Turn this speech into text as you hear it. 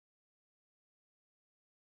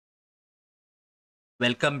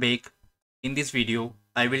Welcome back. In this video,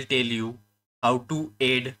 I will tell you how to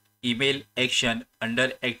add email action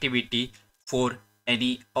under activity for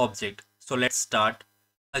any object. So let's start.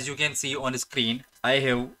 As you can see on screen, I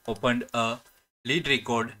have opened a lead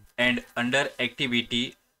record and under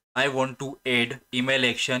activity, I want to add email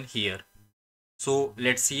action here. So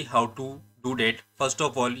let's see how to do that. First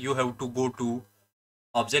of all, you have to go to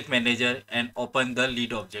object manager and open the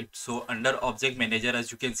lead object. So under object manager,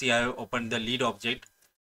 as you can see, I have opened the lead object.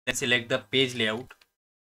 Then select the page layout.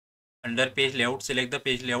 Under page layout, select the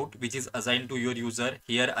page layout which is assigned to your user.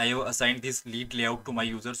 Here I have assigned this lead layout to my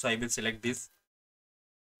user, so I will select this.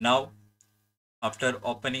 Now after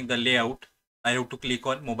opening the layout, I have to click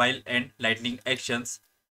on mobile and lightning actions,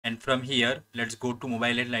 and from here let's go to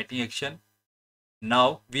mobile and lightning action.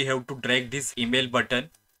 Now we have to drag this email button,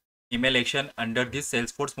 email action under this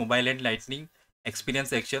Salesforce mobile and lightning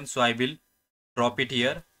experience action. So I will drop it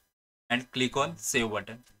here and click on save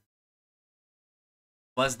button.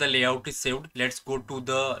 Once the layout is saved, let's go to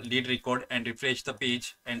the lead record and refresh the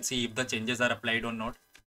page and see if the changes are applied or not.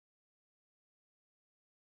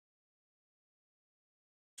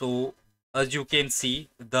 So as you can see,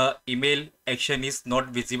 the email action is not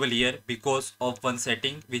visible here because of one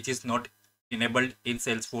setting which is not enabled in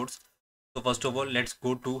Salesforce. So first of all, let's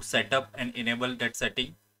go to setup and enable that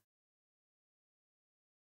setting.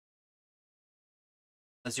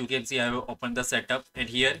 As you can see, I have opened the setup, and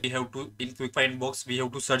here we have to, in quick find box, we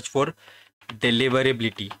have to search for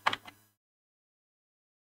deliverability.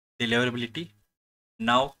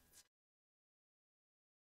 Now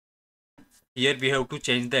here we have to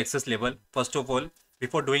change the access level. First of all,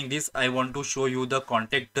 before doing this, I want to show you the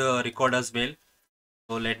contact record as well.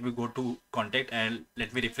 So let me go to contact and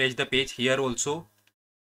let me refresh the page. Here also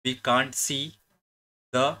we can't see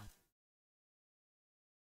the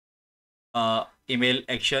email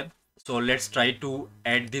action. So let's try to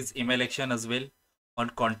add this email action as well on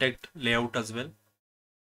contact layout as well.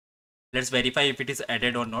 Let's verify if it is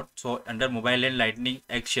added or not. So under mobile and lightning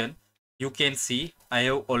action, you can see I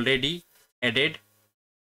have already added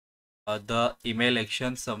the email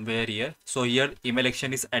action somewhere here. So here email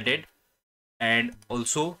action is added, and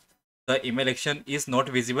also the email action is not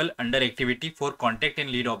visible under activity for contact and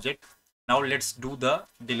lead object. Now let's do the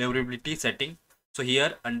deliverability setting. So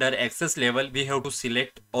here under access level, we have to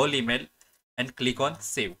select all email and click on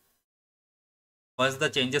save. Once the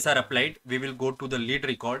changes are applied, we will go to the lead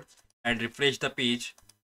record and refresh the page.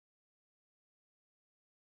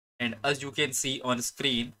 And as you can see on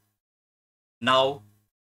screen, now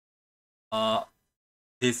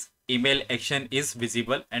this email action is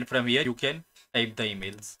visible, and from here you can type the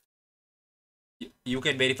emails. You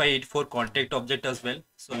can verify it for contact object as well.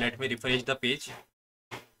 So let me refresh the page,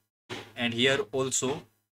 and here also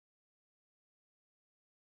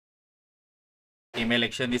email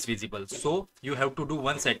action is visible. So you have to do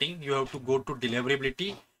one setting. You have to go to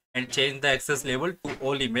deliverability and change the access level to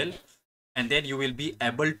all email, and then you will be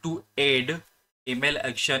able to add email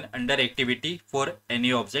action under activity for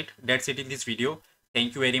any object. That's it in this video.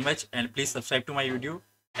 Thank you very much, and please subscribe to my video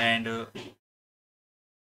and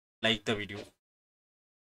like the video.